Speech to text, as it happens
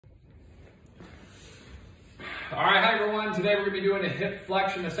All right, hi everyone. Today we're going to be doing a hip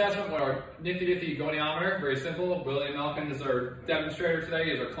flexion assessment with our nifty goniometer. Very simple. William Elkin is our demonstrator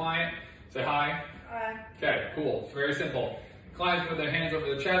today. He's our client. Say hi. Hi. Okay, cool. It's very simple. Clients put their hands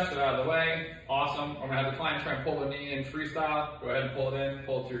over the chest, out of the way. Awesome. I'm going to have the client try and pull the knee in freestyle. Go ahead and pull it in.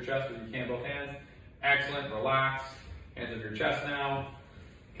 Pull it to your chest if you can, both hands. Excellent. Relax. Hands over your chest now.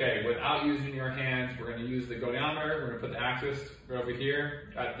 Okay, without using your hands, we're going to use the goniometer. We're going to put the axis right over here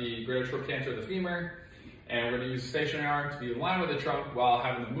at the greater short canter of the femur. And we're going to use the stationary arm to be in line with the trunk while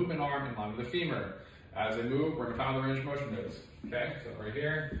having the movement arm in line with the femur. As they move, we're going to find what the range of motion is. Okay, so right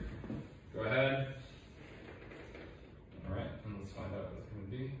here, go ahead. All right, and let's find out what it's going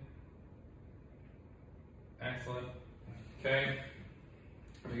to be. Excellent. Okay,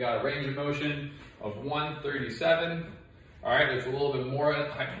 we got a range of motion of 137. All right, there's a little bit more.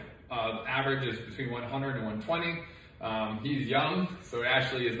 The average is between 100 and 120. He's young, so it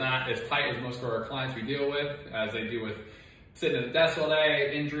actually is not as tight as most of our clients we deal with, as they deal with sitting at the desk all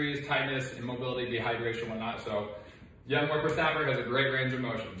day, injuries, tightness, immobility, dehydration, whatnot. So young whippersnapper has a great range of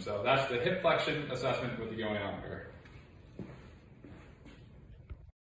motion. So that's the hip flexion assessment with the goniometer.